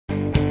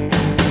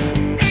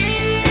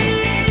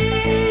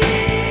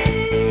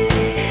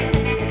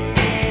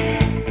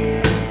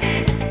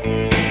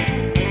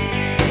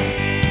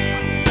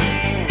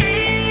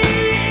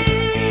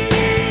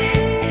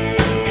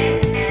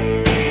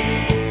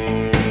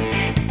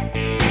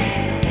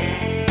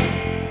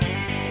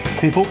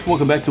Hey folks,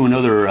 welcome back to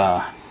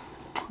another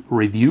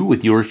review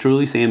with yours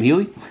truly, Sam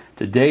Healey.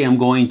 Today I'm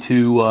going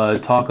to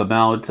talk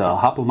about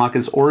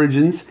Hoplomachus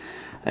Origins,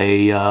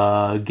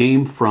 a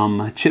game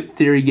from Chip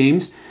Theory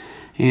Games.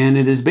 And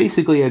it is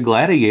basically a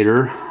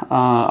gladiator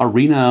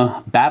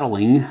arena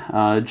battling,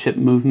 chip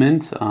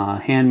movement,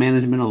 hand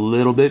management a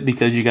little bit,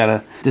 because you got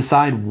to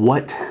decide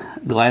what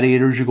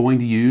gladiators you're going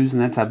to use and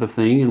that type of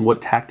thing, and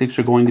what tactics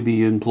are going to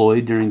be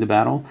employed during the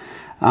battle.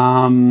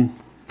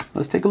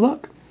 Let's take a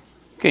look.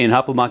 Okay, in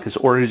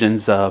Hoplomachus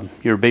Origins,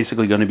 you're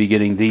basically going to be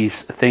getting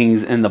these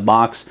things in the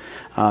box.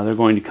 They're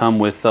going to come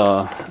with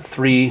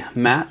 3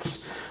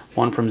 mats,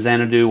 one from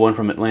Xanadu, one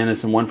from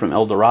Atlantis, and one from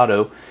El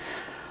Dorado.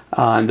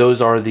 And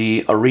those are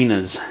the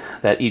arenas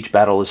that each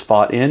battle is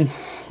fought in.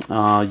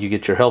 You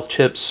get your health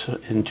chips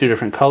in 2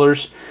 different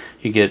colors.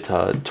 You get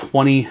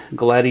 20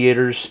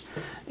 gladiators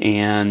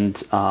and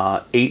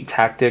 8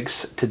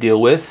 tactics to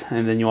deal with.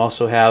 And then you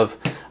also have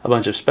a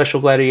bunch of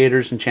special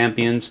gladiators and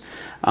champions,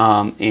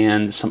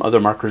 and some other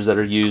markers that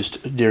are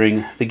used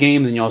during the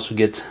game. Then you also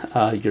get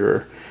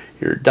your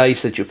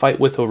dice that you fight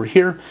with over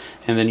here,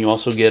 and then you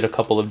also get a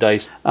couple of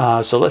dice.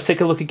 So let's take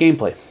a look at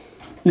gameplay.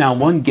 Now,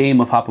 one game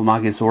of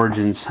Hoplomachus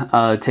Origins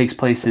takes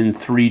place in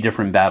 3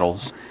 different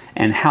battles,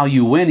 and how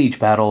you win each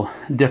battle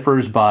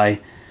differs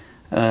by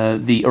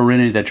the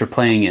arena that you're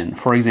playing in.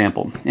 For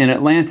example, in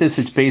Atlantis,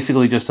 it's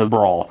basically just a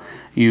brawl.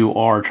 You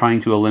are trying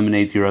to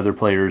eliminate your other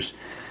players'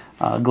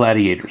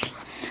 gladiators.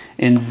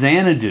 In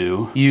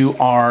Xanadu,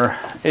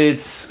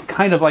 it's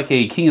kind of like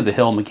a King of the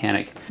Hill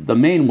mechanic. The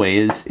main way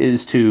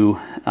is to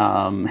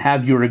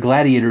have your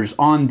gladiators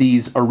on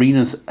these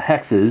arenas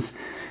hexes,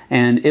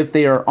 and if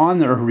they are on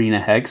the arena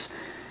hex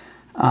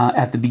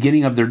at the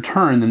beginning of their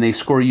turn, then they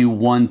score you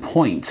 1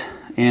 point,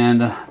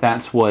 and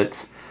that's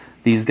what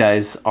these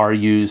guys are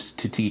used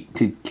to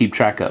keep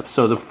track of.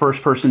 So the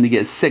first person to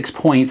get 6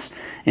 points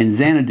in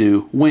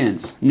Xanadu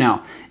wins.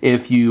 Now,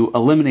 if you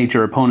eliminate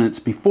your opponents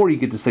before you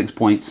get to 6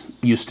 points,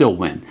 you still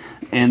win.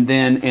 And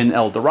then in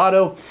El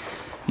Dorado,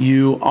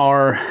 you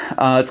are,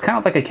 it's kind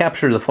of like a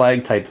capture the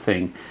flag type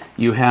thing.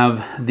 You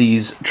have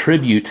these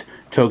tribute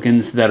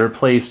tokens that are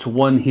placed,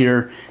 one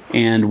here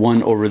and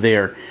one over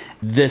there.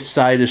 This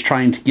side is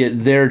trying to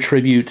get their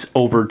tribute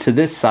over to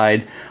this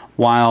side,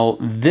 while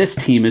this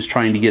team is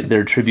trying to get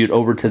their tribute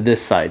over to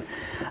this side.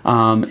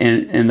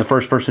 And the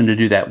first person to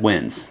do that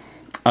wins.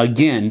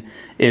 Again,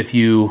 if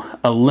you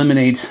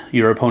eliminate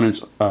your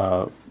opponent's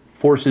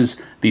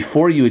forces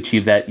before you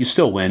achieve that, you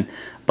still win.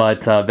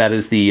 But that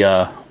is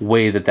the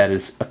way that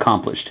is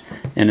accomplished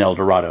in El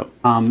Dorado.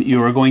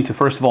 You are going to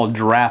first of all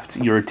draft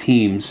your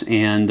teams,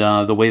 and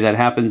the way that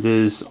happens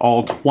is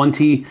all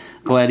 20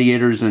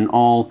 gladiators and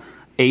all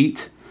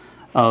 8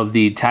 of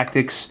the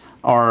tactics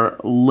are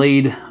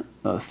laid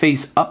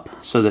face up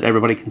so that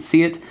everybody can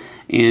see it,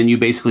 and you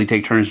basically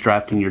take turns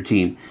drafting your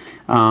team.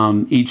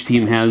 Each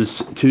team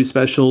has 2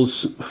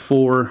 specials,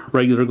 4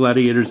 regular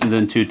gladiators, and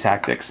then 2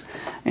 tactics.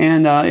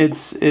 And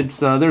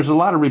there's a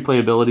lot of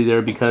replayability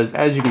there, because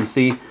as you can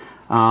see,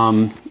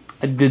 I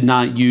did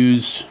not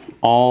use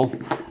all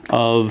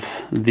of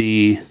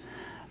the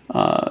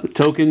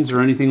tokens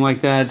or anything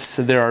like that,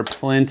 so there are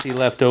plenty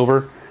left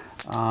over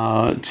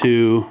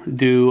to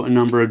do a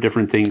number of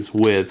different things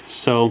with.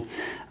 So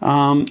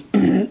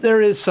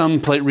there is some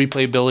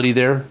replayability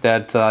there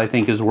that I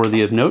think is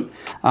worthy of note.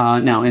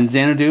 Now in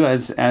Xanadu,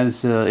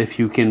 as if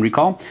you can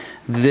recall,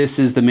 this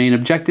is the main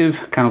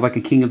objective, kind of like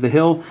a King of the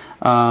Hill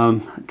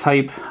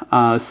type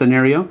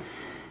scenario.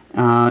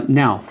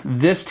 Now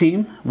this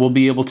team will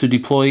be able to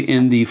deploy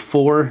in the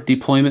 4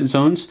 deployment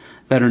zones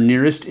that are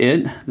nearest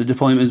it. The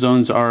deployment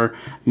zones are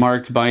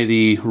marked by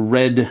the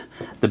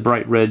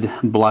bright red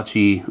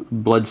blotchy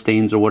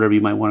bloodstains, or whatever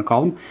you might want to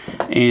call them.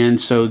 And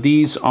so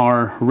these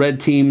are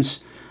red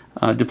teams'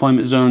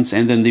 deployment zones,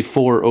 and then the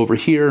 4 over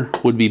here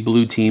would be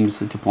blue teams'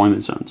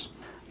 deployment zones.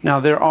 Now,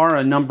 there are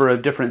a number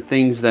of different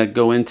things that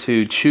go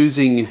into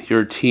choosing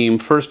your team.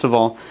 First of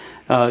all,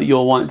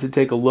 you'll want to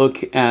take a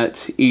look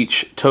at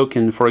each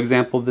token. For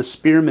example, the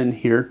spearman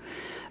here,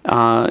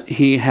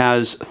 he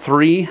has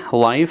 3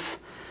 life.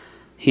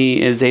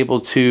 He is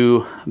able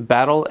to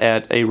battle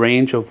at a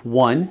range of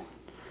 1.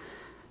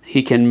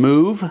 He can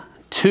move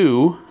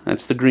 2,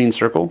 that's the green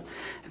circle.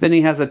 Then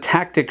he has a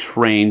tactics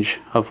range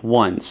of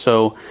 1.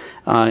 So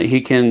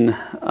he can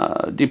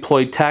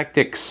deploy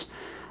tactics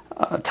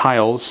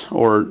tiles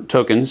or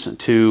tokens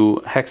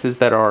to hexes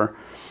that are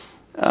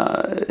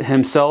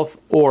himself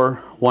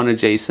or 1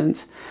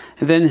 adjacent.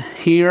 And then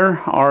here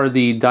are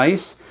the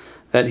dice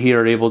that he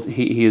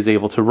is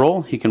able to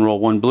roll. He can roll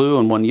 1 blue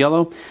and 1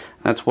 yellow.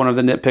 That's one of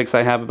the nitpicks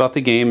I have about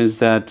the game, is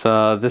that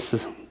this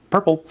is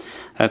purple.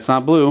 That's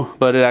not blue,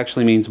 but it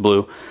actually means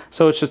blue.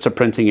 So it's just a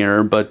printing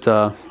error, but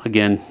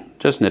again,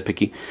 just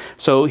nitpicky.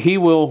 So he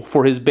will,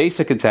 for his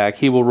basic attack,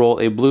 he will roll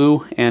a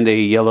blue and a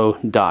yellow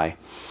die.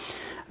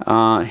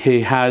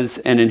 He has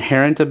an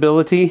inherent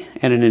ability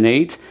and an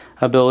innate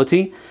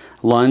ability,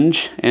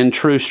 lunge and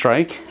true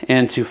strike.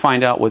 And to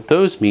find out what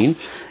those mean,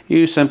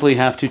 you simply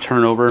have to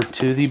turn over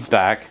to the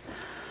back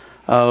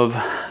of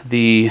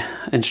the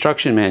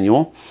instruction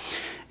manual,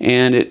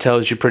 And it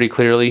tells you pretty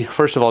clearly,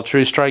 first of all,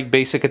 True Strike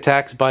basic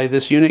attacks by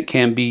this unit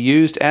can be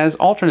used as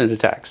alternate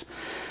attacks.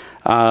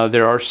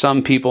 There are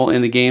some people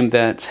in the game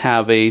that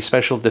have a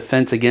special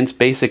defense against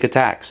basic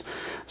attacks.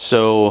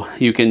 So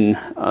you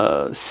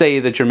can say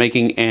that you're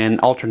making an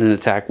alternate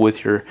attack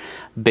with your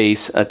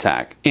base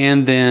attack.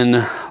 And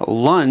then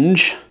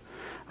lunge,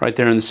 right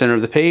there in the center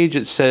of the page,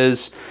 it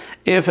says,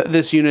 if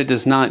this unit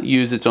does not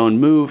use its own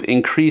move,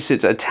 increase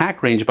its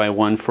attack range by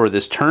 1 for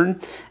this turn,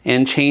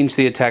 and change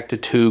the attack to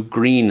 2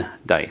 green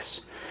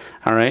dice.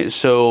 All right,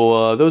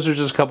 so those are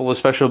just a couple of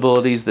special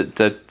abilities that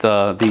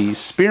the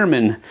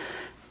Spearman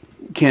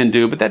can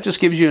do, but that just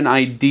gives you an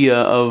idea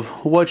of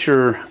what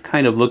you're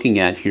kind of looking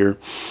at here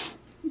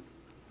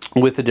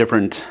with the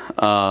different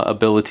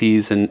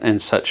abilities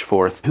and such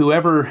forth.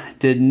 Whoever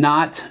did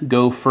not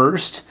go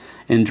first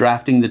in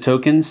drafting the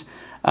tokens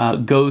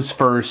goes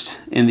first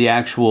in the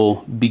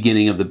actual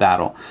beginning of the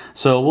battle.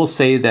 So we'll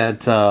say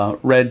that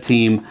red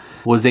team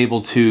was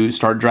able to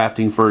start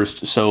drafting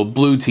first, so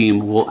blue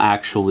team will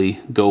actually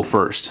go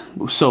first.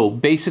 So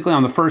basically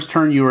on the first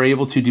turn you are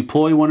able to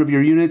deploy one of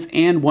your units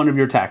and one of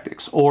your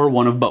tactics, or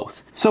one of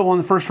both. So on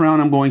the first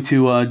round I'm going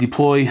to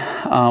deploy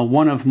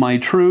one of my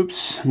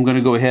troops. I'm going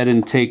to go ahead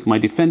and take my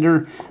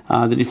defender.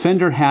 The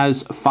defender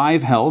has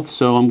 5 health,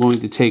 so I'm going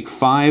to take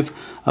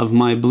 5 of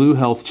my blue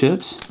health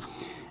chips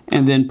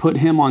and then put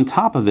him on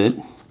top of it,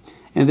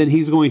 and then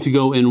he's going to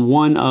go in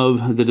one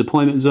of the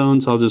deployment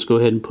zones. I'll just go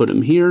ahead and put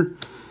him here.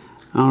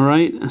 All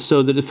right,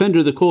 so the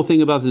defender, the cool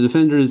thing about the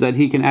defender is that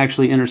he can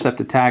actually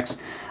intercept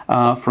attacks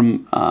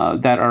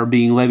that are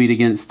being levied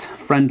against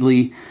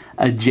friendly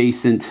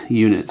adjacent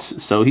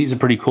units. So he's a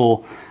pretty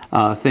cool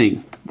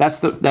thing. That's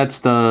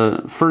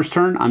the first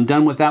turn. I'm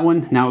done with that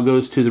one. Now it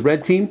goes to the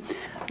red team.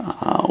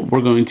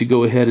 We're going to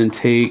go ahead and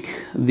take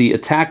the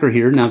attacker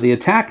here. Now the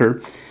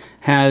attacker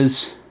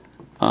has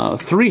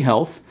 3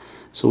 health,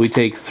 so we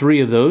take 3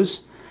 of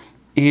those,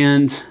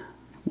 and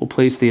we'll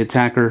place the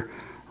attacker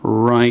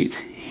right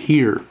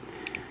here.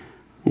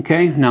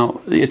 Okay,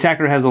 now the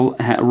attacker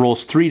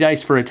rolls 3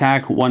 dice for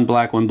attack, 1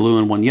 black, 1 blue,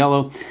 and 1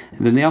 yellow.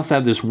 And then they also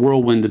have this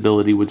whirlwind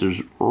ability, which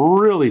is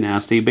really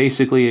nasty.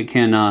 Basically, it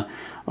can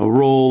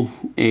roll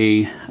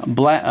a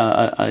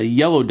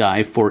yellow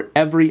die for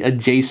every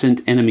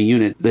adjacent enemy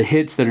unit. The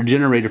hits that are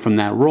generated from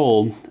that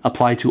roll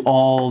apply to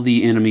all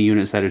the enemy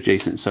units that are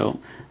adjacent. So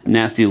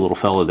nasty little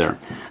fella there.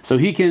 So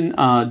he can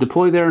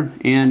deploy there,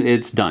 and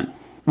it's done.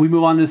 We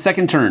move on to the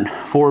second turn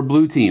for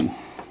blue team.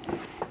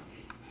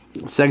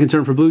 Second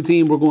turn for blue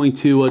team, we're going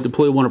to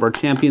deploy one of our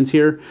champions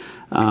here.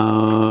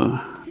 Her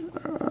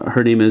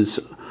name is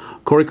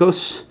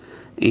Korikos,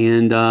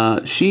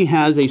 and she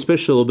has a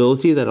special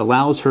ability that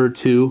allows her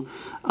to,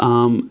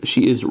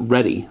 she is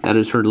ready. That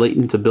is her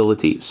latent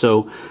ability.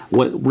 So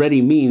what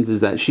ready means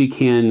is that she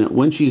can,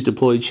 when she's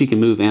deployed, she can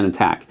move and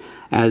attack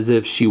as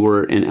if she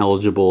were an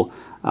eligible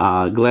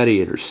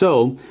gladiator.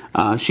 So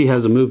she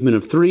has a movement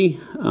of 3.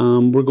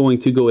 We're going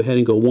to go ahead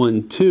and go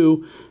 1,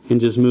 2, and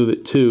just move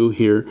it 2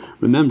 here.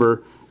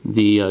 Remember,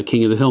 the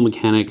King of the Hill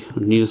mechanic,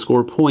 need to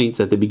score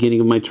points at the beginning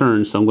of my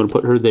turn, so I'm going to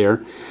put her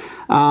there.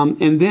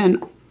 And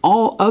then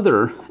all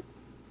other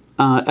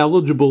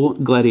eligible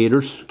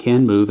gladiators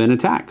can move and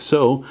attack.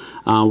 So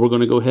we're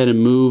going to go ahead and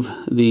move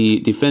the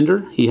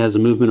defender. He has a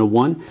movement of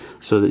 1,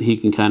 so that he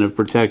can kind of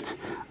protect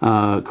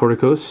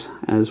Korikos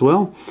as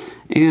well.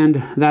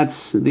 And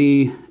that's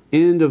the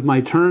end of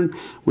my turn.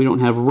 We don't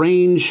have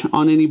range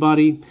on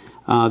anybody.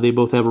 They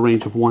both have a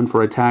range of 1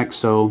 for attack,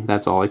 so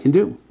that's all I can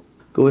do.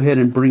 Go ahead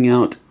and bring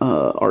out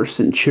our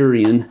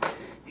Centurion.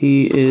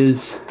 He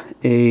is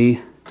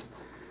a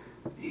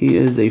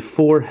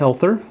 4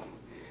 healther,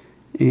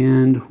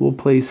 and we'll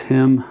place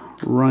him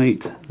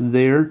right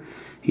there.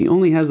 He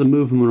only has a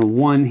movement of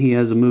 1. He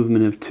has a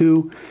movement of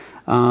 2.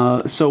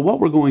 So what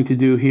we're going to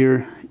do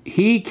here,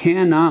 he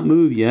cannot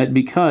move yet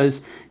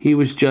because he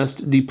was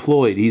just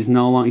deployed. He's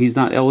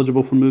not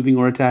eligible for moving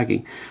or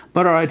attacking.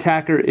 But our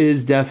attacker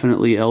is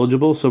definitely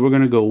eligible. So we're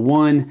going to go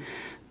 1,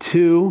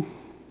 2,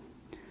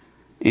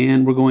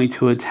 and we're going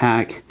to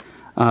attack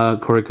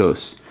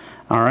Korikos.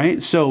 All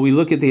right, so we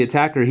look at the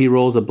attacker. He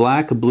rolls a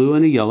black, a blue,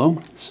 and a yellow.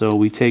 So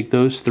we take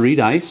those 3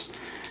 dice,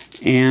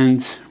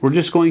 and we're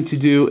just going to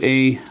do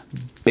a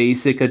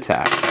basic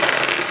attack.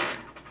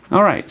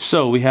 All right,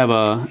 so we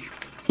have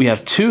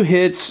 2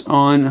 hits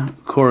on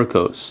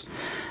Korikos.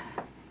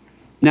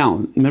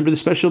 Now, remember the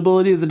special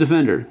ability of the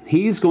defender.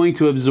 He's going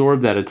to absorb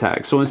that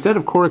attack. So instead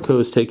of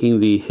Korikos taking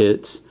the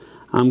hits,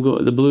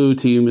 the blue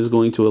team is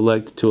going to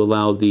elect to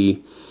allow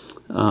the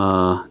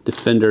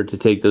defender to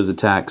take those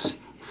attacks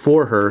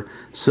for her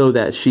so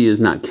that she is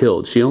not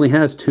killed. She only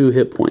has 2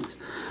 hit points.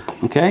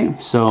 Okay,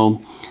 so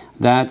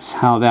that's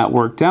how that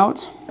worked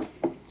out.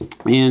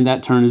 And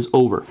that turn is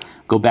over.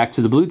 Go back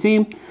to the blue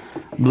team.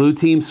 Blue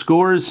team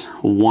scores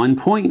 1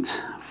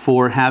 point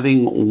for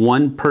having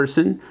 1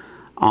 person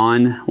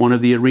on one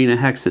of the arena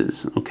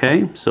hexes.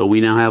 Okay, so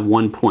we now have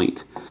 1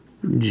 point.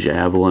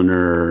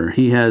 Javeliner,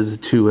 he has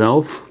 2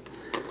 health,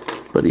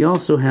 but he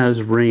also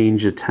has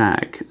range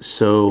attack,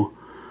 so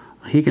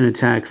he can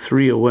attack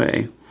 3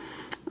 away.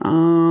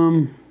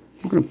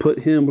 we're going to put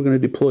him, we're going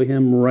to deploy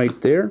him right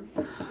there.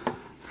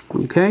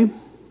 Okay.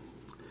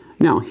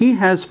 Now, he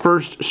has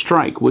first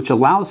strike, which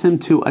allows him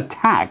to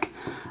attack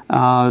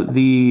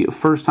the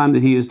first time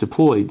that he is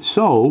deployed.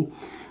 So,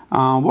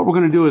 what we're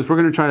going to do is we're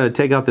going to try to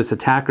take out this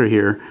attacker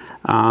here.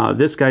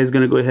 This guy is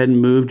going to go ahead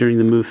and move during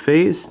the move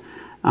phase.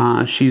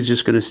 She's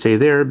just going to stay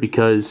there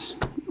because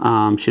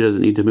she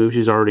doesn't need to move.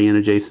 She's already in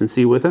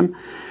adjacency with him.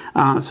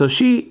 So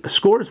she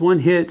scores 1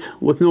 hit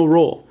with no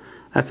roll.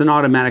 That's an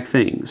automatic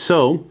thing.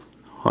 So,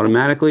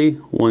 automatically,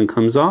 1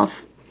 comes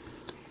off.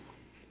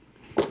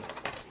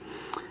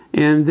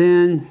 And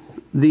then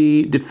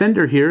the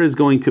defender here is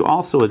going to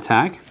also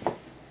attack.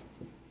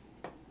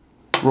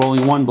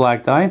 Rolling 1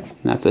 black die.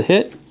 That's a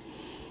hit.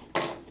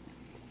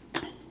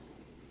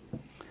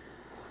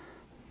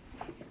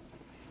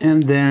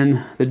 And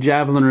then the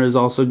javeliner is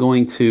also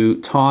going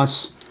to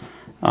toss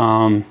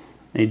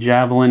a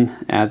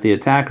javelin at the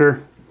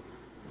attacker.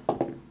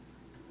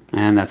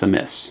 And that's a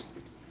miss.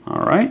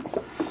 All right.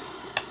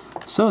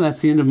 So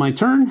that's the end of my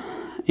turn.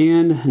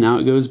 And now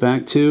it goes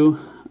back to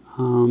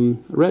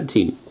red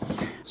team.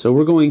 So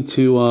we're going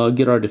to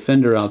get our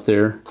defender out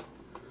there.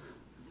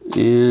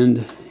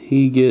 And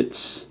he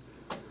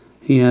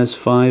has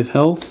 5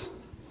 health.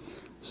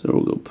 So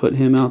we'll go put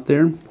him out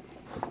there.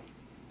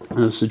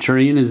 The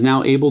Centurion is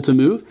now able to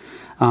move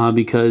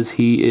because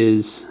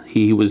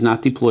he was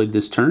not deployed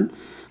this turn.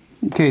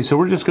 Okay, so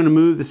we're just going to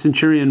move the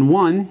Centurion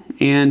 1,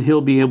 and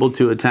he'll be able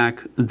to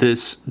attack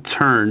this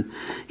turn.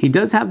 He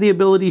does have the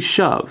ability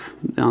Shove.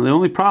 Now, the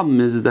only problem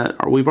is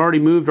that we've already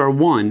moved our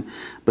 1,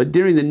 but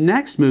during the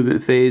next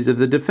movement phase, if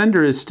the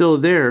defender is still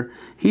there,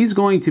 he's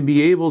going to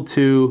be able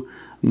to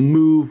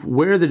move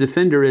where the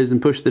defender is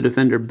and push the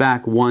defender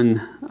back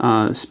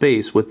 1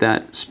 space with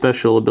that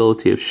special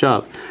ability of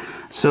Shove.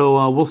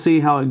 So we'll see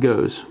how it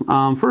goes.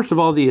 First of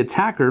all, the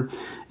attacker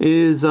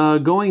is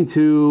going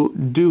to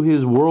do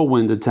his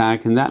whirlwind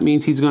attack, and that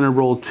means he's going to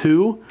roll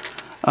 2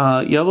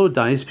 yellow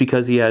dice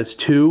because he has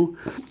 2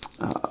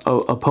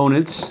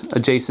 opponents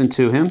adjacent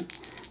to him.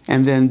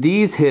 And then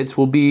these hits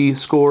will be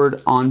scored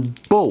on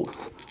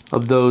both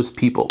of those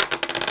people.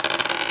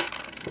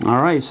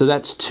 All right, so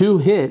that's 2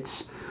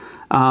 hits.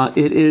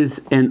 It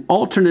is an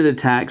alternate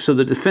attack, so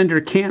the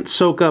defender can't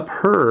soak up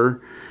her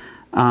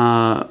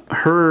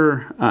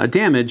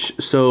damage,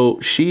 so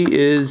she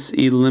is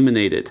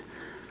eliminated.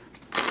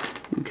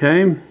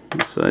 Okay,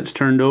 so that's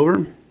turned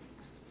over.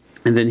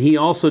 And then he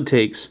also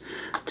takes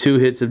 2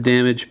 hits of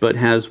damage, but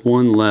has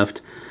 1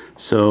 left,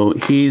 so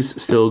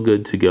he's still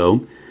good to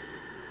go.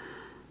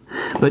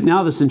 But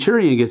now the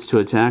Centurion gets to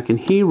attack, and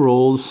he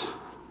rolls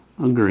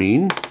a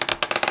green.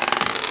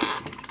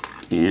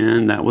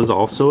 And that was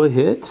also a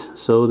hit,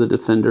 so the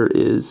defender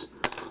is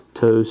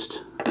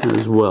toast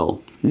as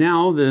well.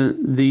 Now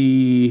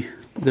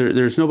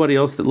there's nobody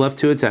else that left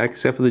to attack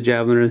except for the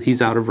javeliner.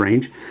 He's out of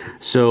range,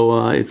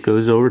 so it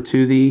goes over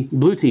to the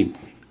blue team.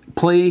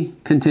 Play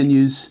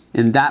continues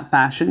in that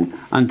fashion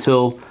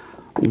until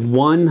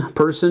one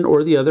person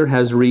or the other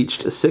has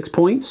reached 6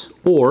 points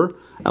or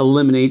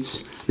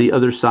eliminates the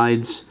other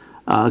side's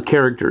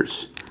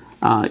characters.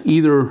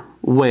 Either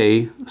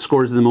way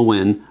scores them a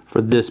win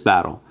for this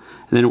battle.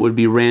 And then it would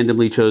be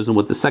randomly chosen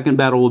what the second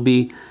battle will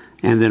be,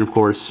 and then, of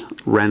course,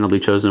 randomly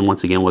chosen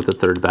once again what the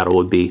third battle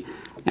would be.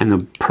 And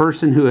the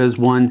person who has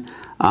won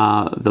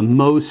the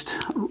most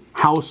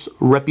house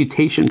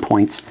reputation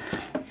points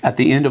at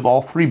the end of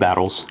all 3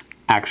 battles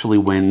actually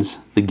wins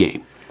the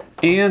game.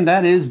 And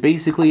that is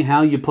basically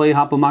how you play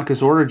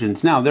Hoplomachus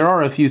Origins. Now, there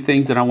are a few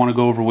things that I want to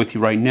go over with you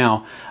right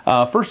now.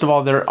 First of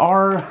all, there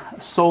are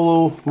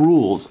solo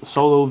rules,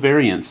 solo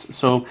variants.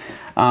 So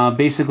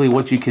basically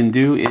what you can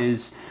do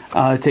is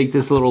take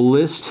this little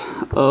list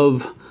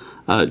of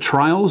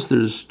trials.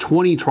 There's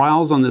 20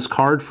 trials on this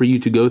card for you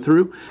to go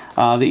through.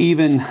 They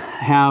even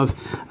have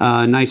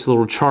a nice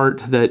little chart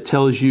that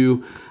tells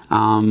you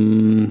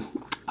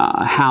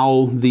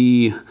how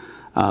the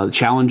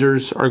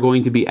challengers are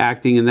going to be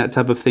acting and that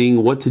type of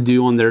thing, what to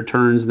do on their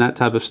turns and that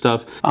type of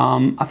stuff.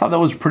 I thought that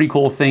was a pretty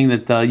cool thing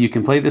that you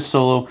can play this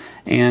solo,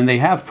 and they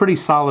have pretty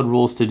solid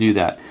rules to do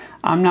that.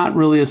 I'm not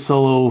really a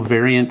solo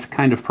variant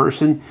kind of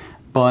person,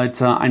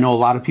 but I know a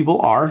lot of people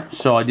are,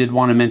 so I did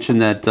want to mention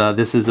that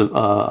this is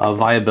a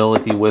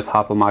viability with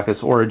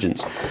Hoplomachus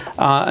Origins.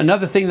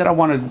 Another thing that I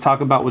wanted to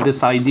talk about with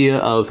this idea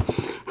of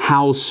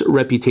house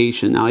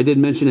reputation. Now, I did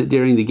mention it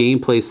during the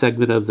gameplay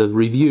segment of the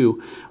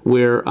review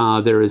where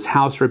there is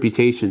house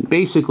reputation.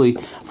 Basically,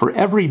 for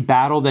every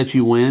battle that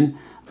you win,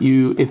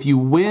 if you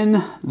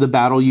win the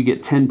battle, you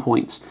get 10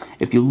 points.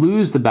 If you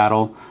lose the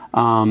battle,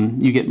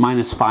 you get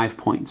minus 5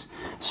 points.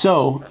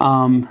 So,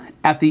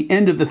 at the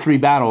end of the 3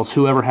 battles,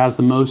 whoever has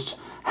the most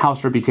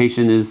house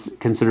reputation is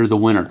considered the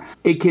winner.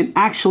 It can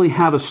actually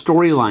have a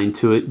storyline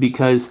to it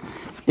because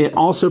it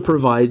also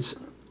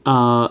provides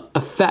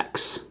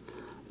effects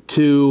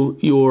to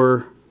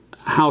your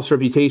house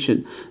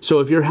reputation.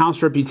 So if your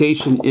house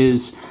reputation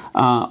is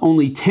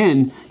only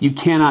 10, you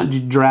cannot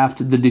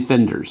draft the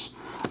defenders.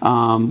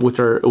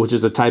 which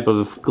is a type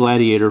of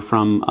gladiator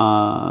from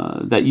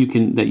that you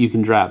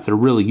can draft. They're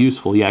really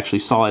useful. You actually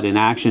saw it in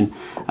action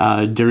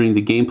during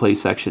the gameplay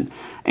section.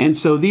 And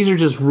so these are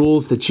just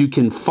rules that you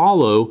can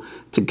follow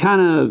to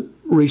kind of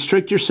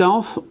restrict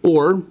yourself,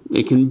 or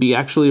it can be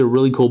actually a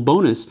really cool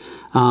bonus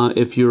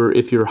if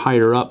you're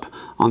higher up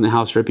on the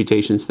house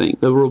reputations thing.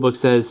 The rulebook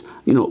says,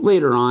 you know,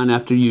 later on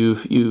after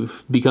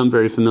you've become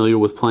very familiar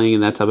with playing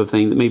and that type of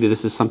thing, that maybe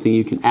this is something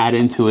you can add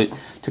into it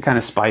to kind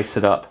of spice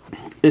it up.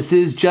 This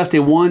is just a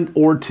 1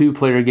 or 2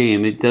 player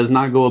game. It does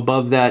not go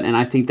above that, and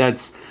I think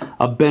that's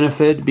a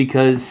benefit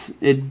because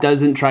it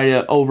doesn't try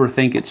to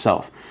overthink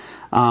itself.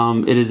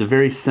 It is a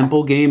very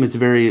simple game. It's a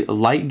very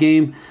light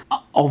game.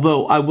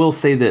 Although I will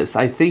say this,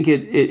 I think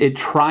it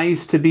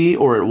tries to be,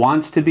 or it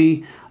wants to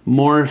be,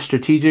 more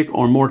strategic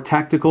or more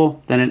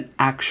tactical than it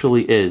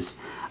actually is.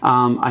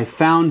 I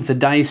found the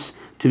dice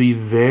to be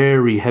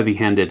very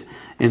heavy-handed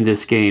in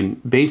this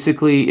game.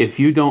 Basically, if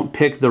you don't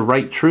pick the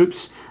right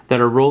troops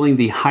that are rolling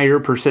the higher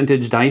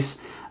percentage dice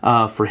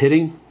for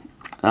hitting,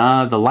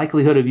 the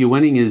likelihood of you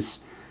winning is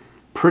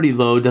pretty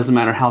low. Doesn't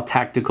matter how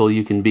tactical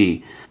you can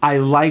be. I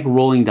like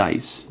rolling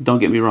dice, don't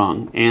get me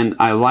wrong, and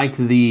I like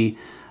the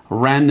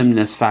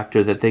randomness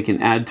factor that they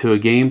can add to a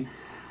game.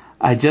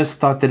 I just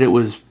thought that it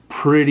was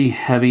pretty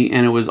heavy,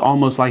 and it was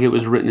almost like it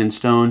was written in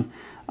stone,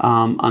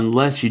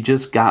 unless you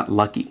just got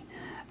lucky.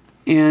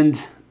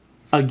 And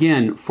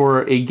again,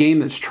 for a game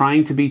that's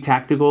trying to be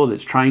tactical,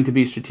 that's trying to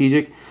be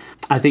strategic,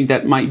 I think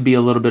that might be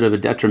a little bit of a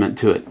detriment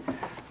to it.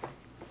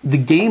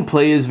 The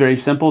gameplay is very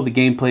simple. The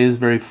gameplay is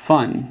very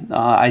fun.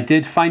 I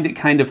did find it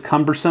kind of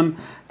cumbersome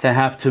to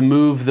have to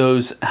move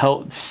those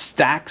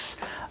stacks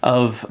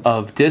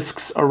of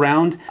discs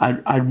around.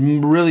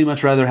 I'd really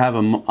much rather have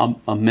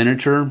a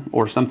miniature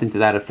or something to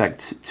that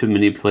effect to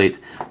manipulate,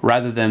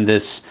 rather than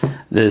this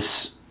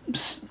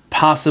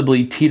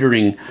possibly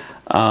teetering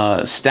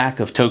stack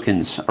of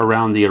tokens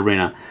around the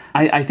arena.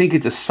 I think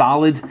it's a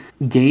solid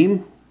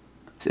game.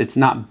 It's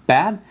not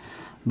bad,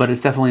 but it's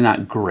definitely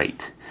not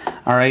great.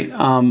 All right,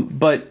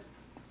 but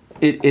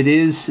it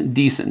is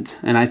decent,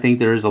 and I think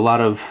there's a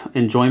lot of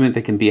enjoyment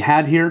that can be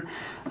had here.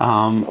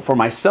 For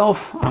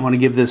myself, I want to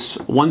give this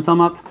 1 thumb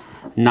up,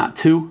 not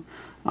 2,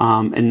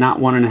 and not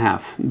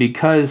 1.5,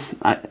 because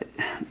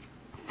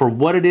for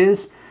what it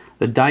is,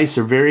 the dice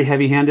are very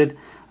heavy-handed,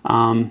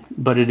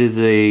 but it is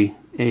a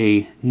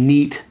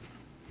neat,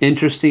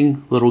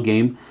 interesting little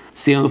game.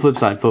 See you on the flip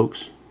side,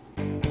 folks.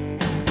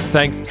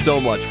 Thanks so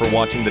much for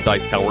watching the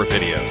Dice Tower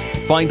videos.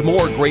 Find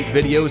more great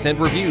videos and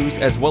reviews,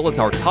 as well as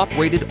our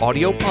top-rated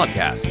audio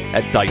podcast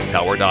at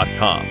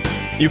Dicetower.com.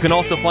 You can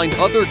also find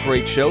other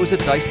great shows at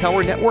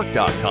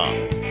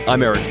Dicetowernetwork.com.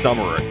 I'm Eric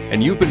Summerer,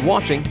 and you've been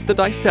watching The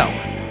Dice Tower.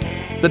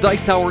 The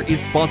Dice Tower is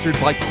sponsored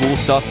by Cool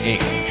Stuff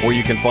Inc., where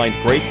you can find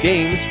great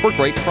games for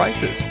great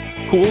prices.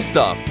 Cool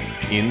stuff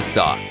in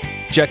stock.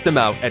 Check them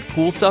out at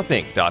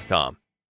CoolStuffInc.com.